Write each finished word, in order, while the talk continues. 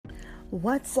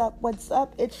What's up?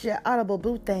 It's your audible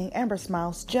boo thing, Amber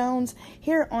Smiles Jones,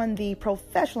 here on the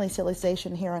Professionally Silly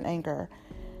Station here on Anchor.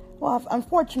 Well,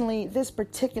 unfortunately, this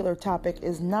particular topic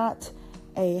is not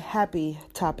a happy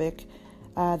topic.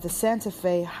 The Santa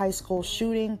Fe high school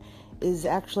shooting is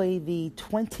actually the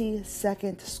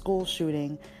 22nd school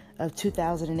shooting of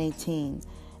 2018.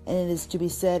 And it is to be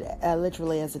said,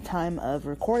 literally as the time of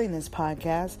recording this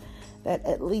podcast, that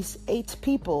at least 8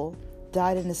 people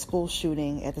died in the school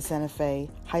shooting at the Santa Fe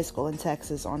High School in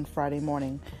Texas on Friday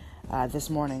morning, this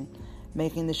morning,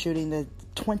 making the shooting the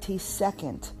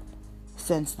 22nd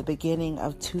since the beginning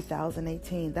of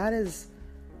 2018. That is,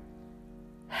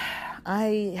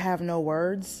 I have no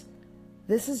words.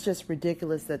 This is just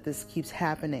ridiculous that this keeps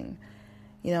happening.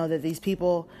 You know, that these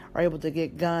people are able to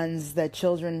get guns, that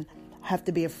children have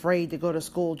to be afraid to go to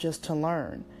school just to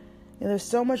learn. You know, there's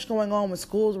so much going on with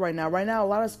schools right now. Right now, a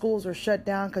lot of schools are shut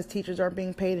down because teachers aren't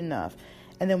being paid enough.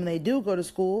 And then when they do go to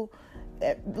school,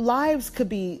 lives could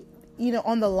be,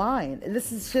 on the line.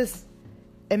 This is just,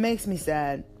 it makes me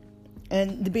sad.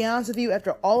 And to be honest with you,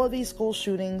 after all of these school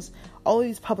shootings, all of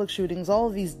these public shootings, all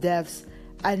of these deaths,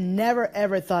 I never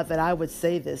ever thought that I would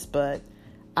say this, but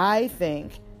I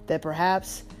think that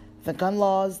perhaps the gun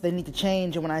laws, they need to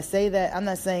change. And when I say that, I'm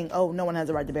not saying, oh, no one has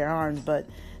the right to bear arms, but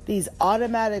these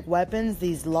automatic weapons,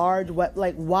 these large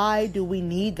why do we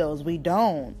need those? We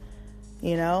don't,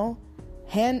 handheld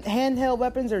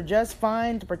weapons are just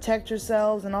fine to protect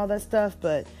yourselves and all that stuff.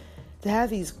 But to have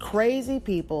these crazy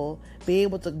people be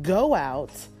able to go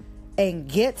out and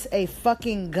get a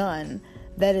fucking gun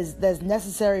that's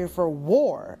necessary for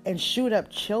war and shoot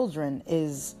up children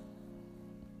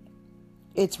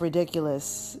it's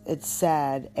ridiculous. It's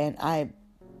sad. And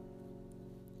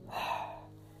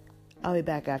I'll be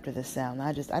back after this sound.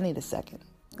 I need a second.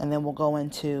 And then we'll go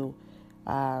into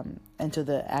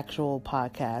the actual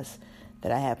podcast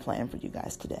that I have planned for you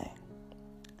guys today.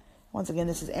 Once again,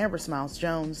 this is Amber Smiles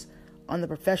Jones on the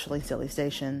Professionally Silly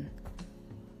Station.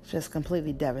 Just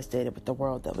completely devastated with the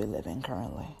world that we live in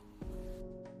currently.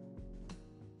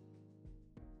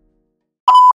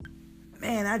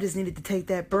 Man, I just needed to take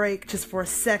that break just for a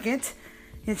second.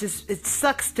 It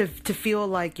sucks to feel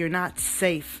like you're not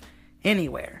safe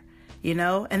anywhere. And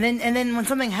then when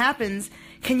something happens,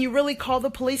 can you really call the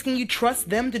police? Can you trust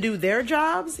them to do their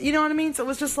jobs? You know what I mean? So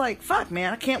it's just like, fuck,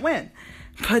 man, I can't win.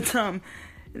 But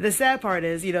the sad part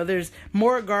is, there's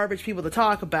more garbage people to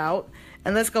talk about.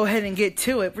 And let's go ahead and get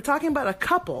to it. We're talking about a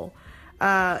couple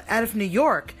out of New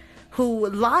York who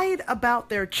lied about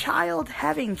their child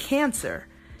having cancer.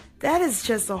 That is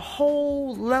just a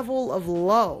whole level of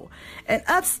low. An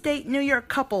upstate New York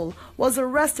couple was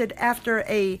arrested after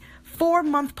a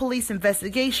 4-month police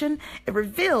investigation. It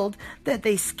revealed that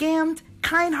they scammed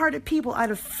kind-hearted people out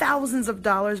of thousands of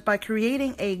dollars by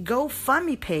creating a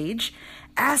GoFundMe page,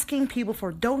 asking people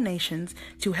for donations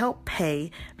to help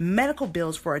pay medical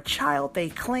bills for a child they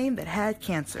claimed that had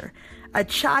cancer. A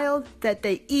child that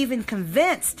they even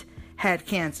convinced had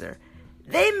cancer.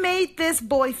 They made this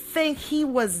boy think he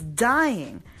was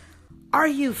dying. Are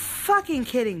you fucking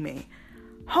kidding me?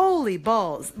 Holy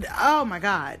balls. Oh my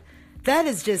God. That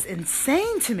is just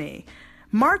insane to me.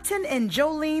 Martin and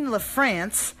Jolene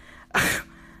LaFrance,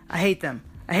 I hate them.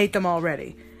 I hate them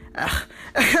already.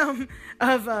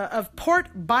 Of Port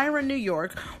Byron, New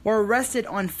York, were arrested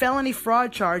on felony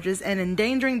fraud charges and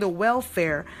endangering the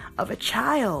welfare of a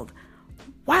child.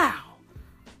 Wow.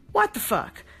 What the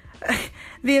fuck?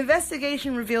 The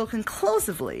investigation revealed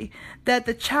conclusively that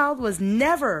the child was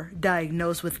never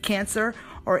diagnosed with cancer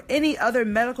or any other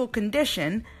medical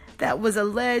condition that was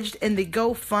alleged in the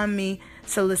GoFundMe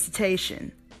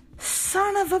solicitation.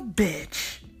 Son of a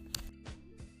bitch.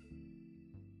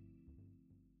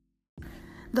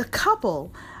 The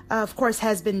couple, of course,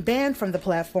 has been banned from the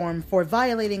platform for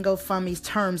violating GoFundMe's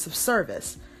terms of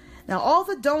service. Now, all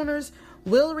the donors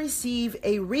will receive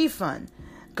a refund,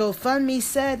 GoFundMe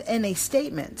said in a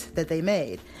statement that they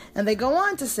made. And they go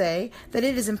on to say that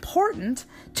it is important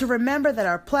to remember that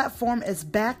our platform is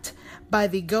backed by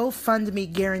the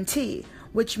GoFundMe guarantee,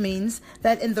 which means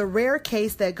that in the rare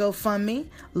case that GoFundMe,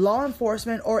 law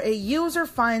enforcement, or a user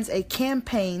finds a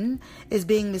campaign is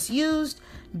being misused,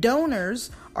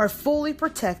 donors are fully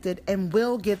protected and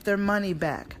will get their money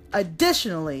back.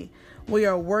 Additionally, we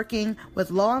are working with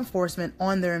law enforcement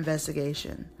on their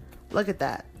investigation. Look at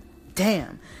that.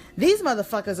 Damn. These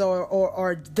motherfuckers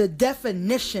are the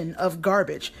definition of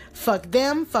garbage. Fuck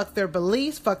them, fuck their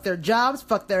beliefs, fuck their jobs,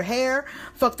 fuck their hair,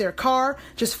 fuck their car.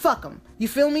 Just fuck them. You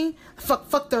feel me?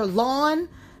 Fuck their lawn,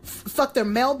 fuck their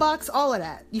mailbox, all of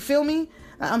that. You feel me?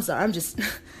 I'm sorry,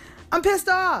 I'm pissed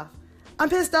off. I'm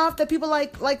pissed off that people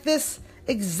like this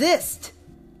exist.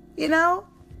 You know?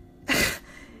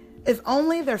 If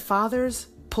only their fathers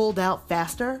pulled out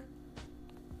faster.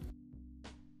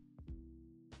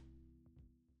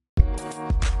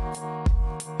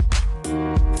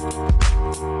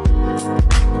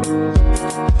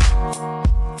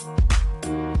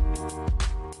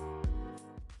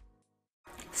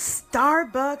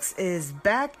 Starbucks is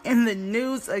back in the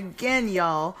news again,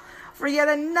 y'all, for yet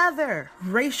another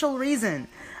racial reason.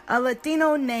 A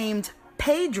Latino named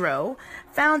Pedro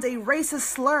found a racist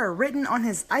slur written on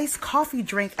his iced coffee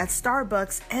drink at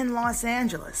Starbucks in Los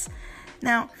Angeles.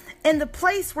 Now, in the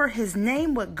place where his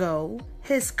name would go,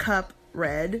 his cup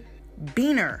read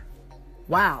Beaner.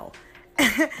 Wow.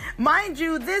 Mind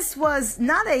you, this was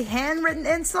not a handwritten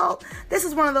insult. This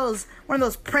is one of those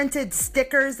printed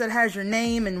stickers that has your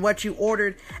name and what you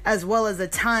ordered, as well as the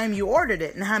time you ordered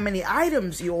it and how many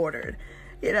items you ordered.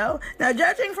 You know, now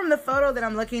judging from the photo that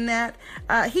I'm looking at,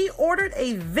 he ordered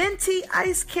a venti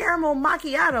iced caramel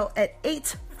macchiato at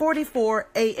 8:44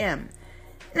 a.m.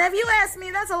 Now, if you ask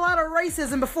me, that's a lot of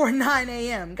racism before 9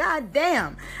 a.m. God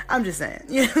damn. I'm just saying.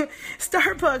 You know,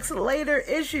 Starbucks later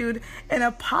issued an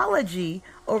apology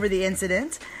over the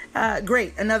incident.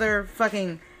 Great. Another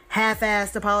fucking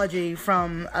half-assed apology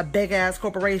from a big-ass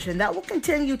corporation that will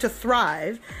continue to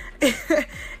thrive.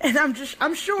 And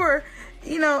I'm sure,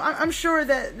 you know, I'm sure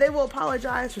that they will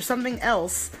apologize for something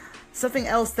else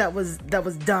that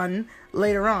was done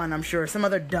later on. I'm sure some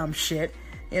other dumb shit,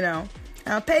 you know.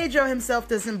 Now, Pedro himself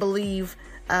doesn't believe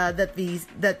that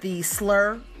the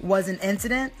slur was an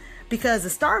incident because the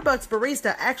Starbucks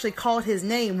barista actually called his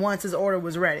name once his order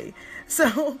was ready.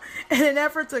 So, in an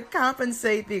effort to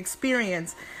compensate the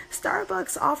experience,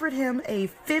 Starbucks offered him a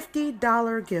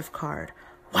 $50 gift card.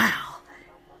 Wow.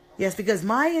 Yes, because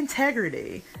my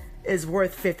integrity is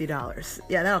worth $50.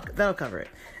 Yeah, that'll cover it.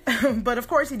 But of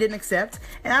course he didn't accept,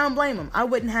 and I don't blame him. I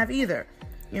wouldn't have either,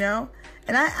 you know?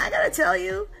 And I gotta tell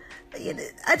you,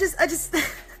 I just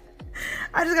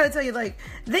gotta tell you, like,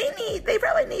 they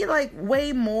probably need like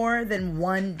way more than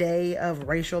 1 day of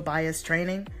racial bias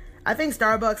training. I think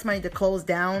Starbucks might need to close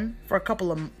down for a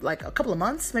couple of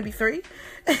months, maybe 3.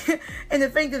 And to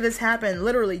think that this happened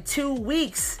literally 2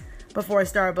 weeks before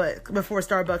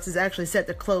Starbucks is actually set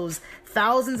to close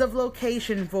thousands of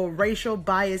locations for racial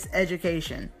bias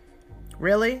education.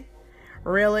 Really?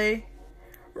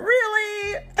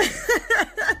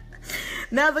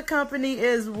 Now the company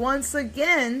is once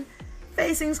again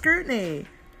facing scrutiny.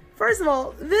 First of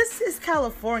all, this is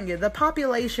California. The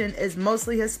population is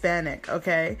mostly Hispanic,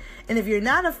 okay? And if you're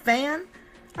not a fan,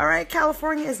 all right,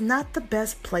 California is not the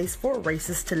best place for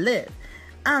racists to live.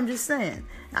 I'm just saying.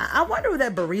 I wonder who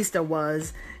that barista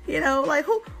was. You know, like,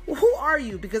 who are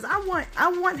you? Because I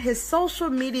want his social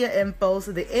media info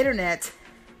so the internet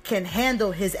can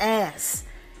handle his ass.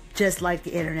 Just like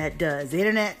the internet does. The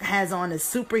internet has on his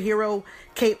superhero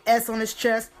cape S on his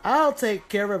chest. I'll take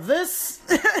care of this.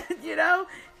 You know?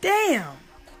 Damn.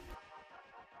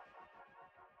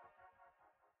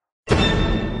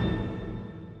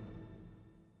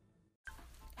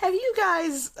 Have you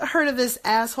guys heard of this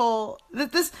asshole?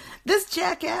 This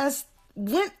jackass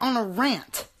went on a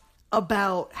rant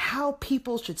about how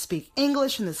people should speak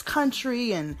English in this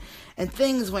country, and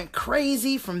things went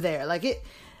crazy from there. Like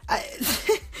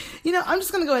you know, I'm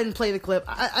just going to go ahead and play the clip.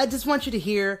 I just want you to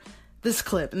hear this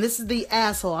clip. And this is the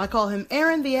asshole. I call him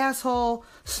Aaron the Asshole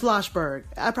Schlossberg.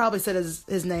 I probably said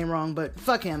his name wrong, but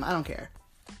fuck him. I don't care.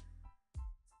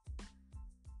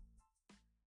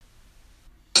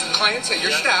 Clients at your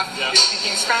staff is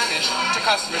speaking Spanish to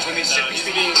customers when they should be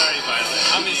speaking very violent.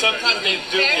 I mean, sometimes they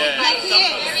do.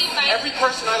 Every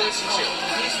person I listen to,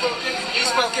 he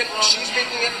spoke it, she's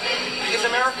speaking it, is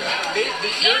America. He's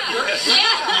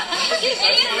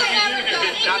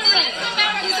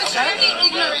very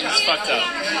ignorant. That's fucked up.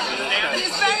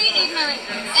 He's very ignorant,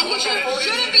 and he shouldn't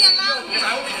be allowed. Because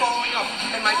I will be following up,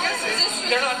 and my guess is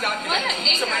they're not documented.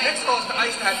 So my next call is to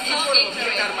ICE to have each one of them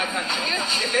get out of my country.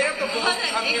 If they have the balls to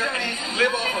come here and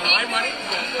live off of my money,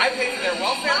 I pay for their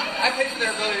welfare, I pay for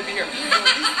their ability to be here. The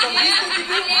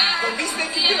least they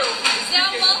can do is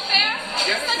their welfare?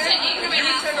 Such an ignorant you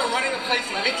intend on running a place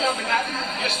in Midtown Manhattan,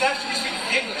 your staff should be speaking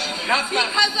English, not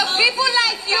Spanish. Because of people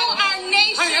like you, our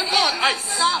nation. Honey, I'm calling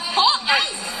ICE. Call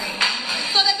ICE.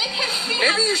 So that they can see.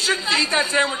 Maybe you shouldn't eat that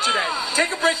sandwich today.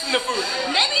 Take a break from the food.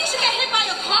 Maybe you should get hit by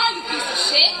a car, you piece of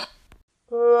shit.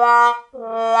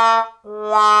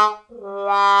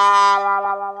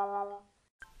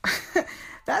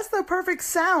 That's the perfect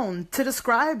sound to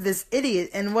describe this idiot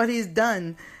and what he's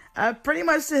done pretty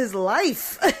much to his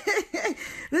life.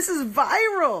 This is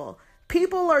viral.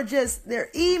 People are just, they're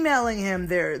emailing him.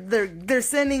 They're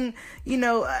sending,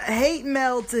 hate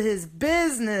mail to his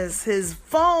business, his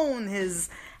phone, his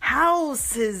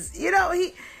house,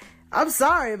 I'm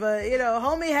sorry, but,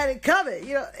 homie had it covered,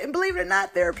 and believe it or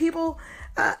not, there are people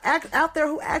out there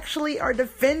who actually are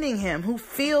defending him, who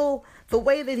feel the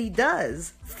way that he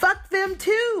does. Fuck them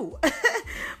too.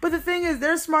 But the thing is,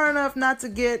 they're smart enough not to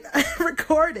get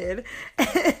recorded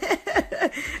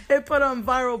and put on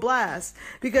viral blast,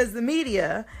 because the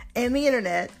media and the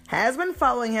internet has been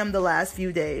following him the last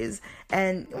few days,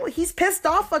 and he's pissed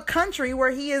off a country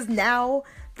where he is now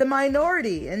the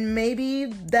minority, and maybe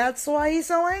that's why he's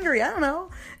so angry. I don't know.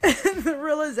 The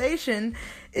realization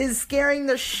is scaring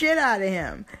the shit out of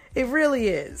him. It really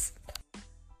is.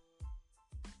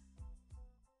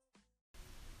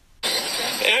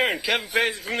 Aaron, Kevin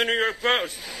Feige from the New York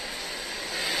Post.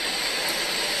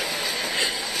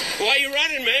 Why are you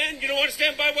running, man? You don't want to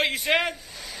stand by what you said?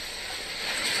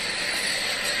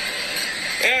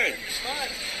 Aaron,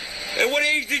 at what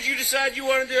age did you decide you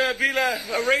wanted to be a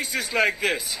racist like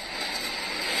this?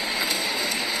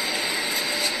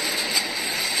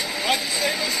 Why'd you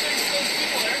say those things to those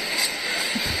people, Aaron?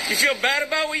 You feel bad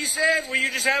about what you said? Were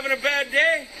you just having a bad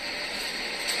day?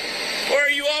 Or are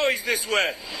you always this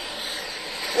way?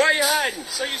 Why are you hiding?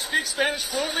 So you speak Spanish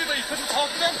fluently, but you couldn't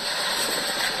talk to them?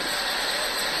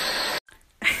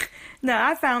 Now,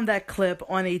 I found that clip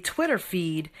on a Twitter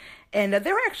feed, and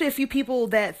there are actually a few people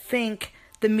that think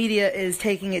the media is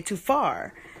taking it too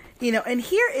far. And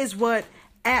here is what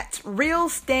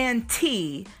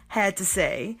 @RealStanT had to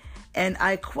say, and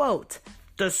I quote,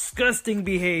 "Disgusting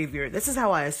behavior." This is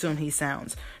how I assume he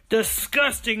sounds.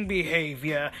 "Disgusting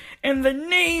behavior in the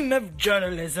name of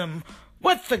journalism.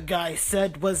 What the guy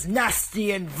said was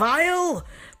nasty and vile,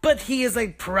 but he is a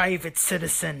private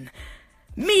citizen.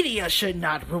 Media should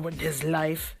not ruin his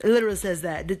life." It literally says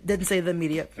that. It didn't say the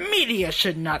media. "Media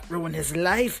should not ruin his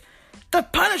life. The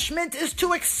punishment is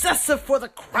too excessive for the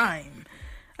crime."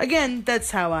 Again,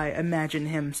 that's how I imagine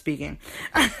him speaking.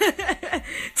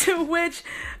 To which,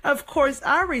 of course,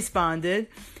 I responded,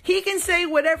 he can say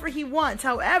whatever he wants.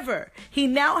 However, he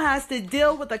now has to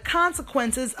deal with the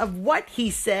consequences of what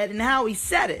he said and how he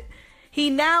said it.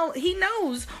 He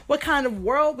knows what kind of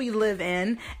world we live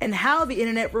in and how the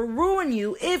internet will ruin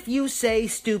you if you say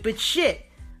stupid shit.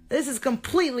 This is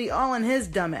completely all in his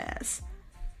dumb ass.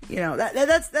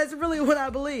 That's really what I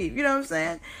believe. You know what I'm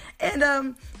saying?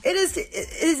 And it is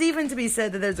even to be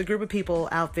said that there's a group of people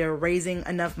out there raising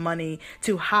enough money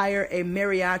to hire a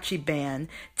mariachi band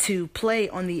to play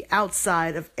on the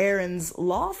outside of Aaron's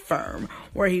law firm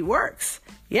where he works.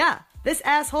 Yeah, this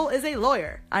asshole is a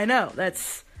lawyer. I know,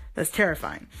 that's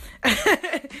terrifying.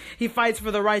 He fights for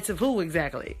the rights of who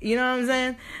exactly? You know what I'm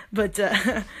saying? But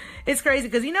it's crazy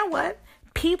because you know what?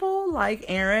 People like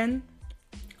Aaron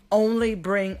only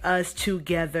bring us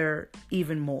together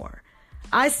even more.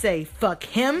 I say fuck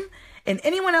him and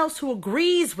anyone else who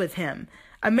agrees with him.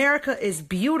 America is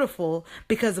beautiful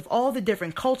because of all the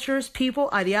different cultures, people,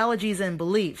 ideologies, and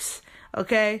beliefs.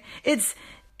 Okay? It's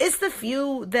the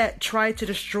few that try to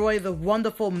destroy the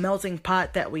wonderful melting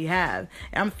pot that we have.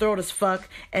 And I'm thrilled as fuck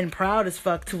and proud as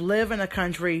fuck to live in a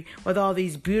country with all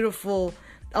these beautiful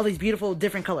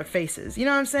different color faces. You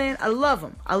know what I'm saying? I love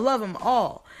them. I love them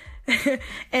all.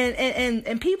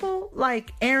 and people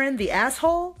like Aaron, the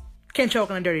asshole, can choke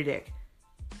on a dirty dick.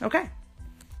 Okay.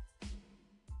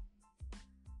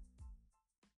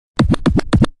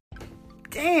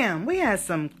 Damn, we had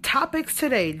some topics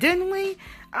today, didn't we?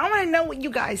 I want to know what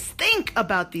you guys think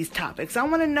about these topics. I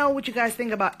want to know what you guys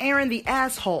think about Aaron the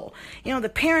asshole. The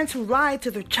parents who lied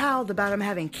to their child about him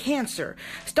having cancer.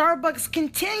 Starbucks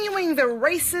continuing their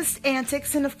racist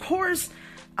antics. And of course,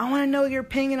 I want to know your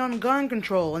opinion on gun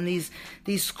control and these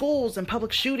schools and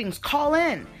public shootings. Call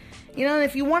in. And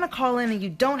if you want to call in and you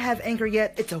don't have Anchor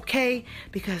yet, it's okay.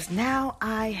 Because now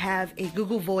I have a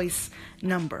Google Voice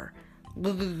number.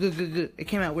 It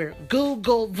came out weird.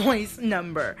 Google Voice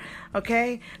number.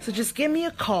 Okay? So just give me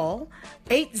a call.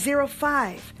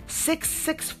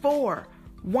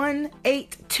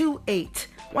 805-664-1828.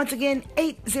 Once again,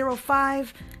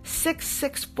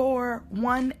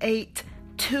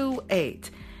 805-664-1828.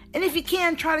 And if you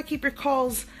can, try to keep your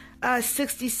calls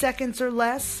 60 seconds or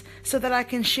less so that I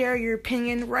can share your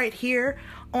opinion right here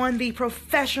on the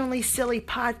Professionally Silly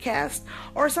podcast,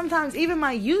 or sometimes even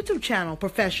my YouTube channel,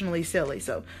 Professionally Silly.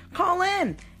 So call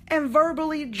in and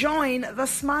verbally join the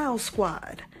Smile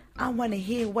Squad. I want to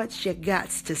hear what you got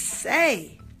to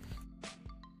say.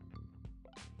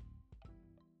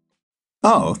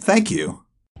 Oh, thank you.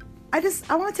 I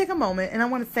want to take a moment and I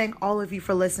want to thank all of you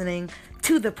for listening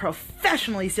to the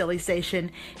Professionally Silly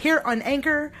station here on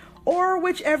Anchor or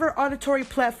whichever auditory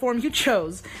platform you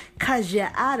chose, cause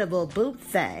your audible boop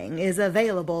thing is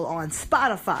available on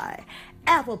Spotify,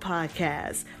 Apple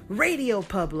Podcasts, Radio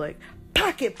Public,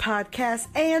 Pocket Podcasts,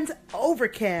 and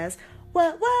Overcast.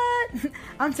 What?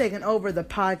 I'm taking over the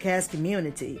podcast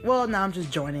community. Well, no, I'm just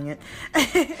joining it.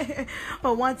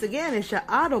 Well, once again, it's your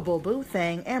audible boo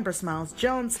thing, Amber Smiles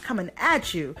Jones, coming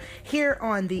at you here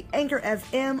on the Anchor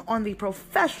FM on the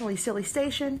Professionally Silly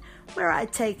Station, where I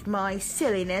take my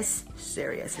silliness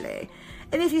seriously.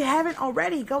 And if you haven't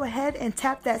already, go ahead and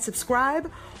tap that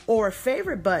subscribe or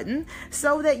favorite button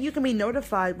so that you can be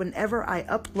notified whenever I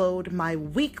upload my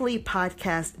weekly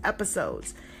podcast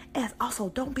episodes. And also,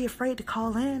 don't be afraid to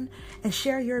call in and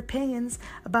share your opinions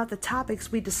about the topics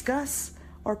we discuss.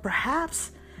 Or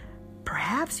perhaps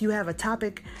you have a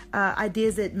topic,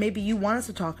 ideas that maybe you want us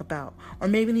to talk about. Or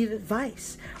maybe need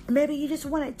advice. Or maybe you just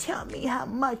want to tell me how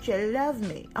much you love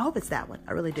me. I hope it's that one.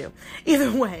 I really do.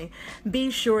 Either way, be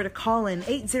sure to call in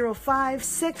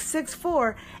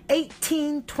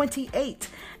 805-664-1828.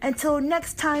 Until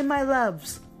next time, my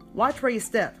loves, watch where you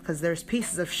step, because there's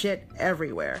pieces of shit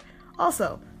everywhere.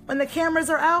 Also, when the cameras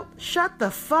are out, shut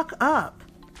the fuck up.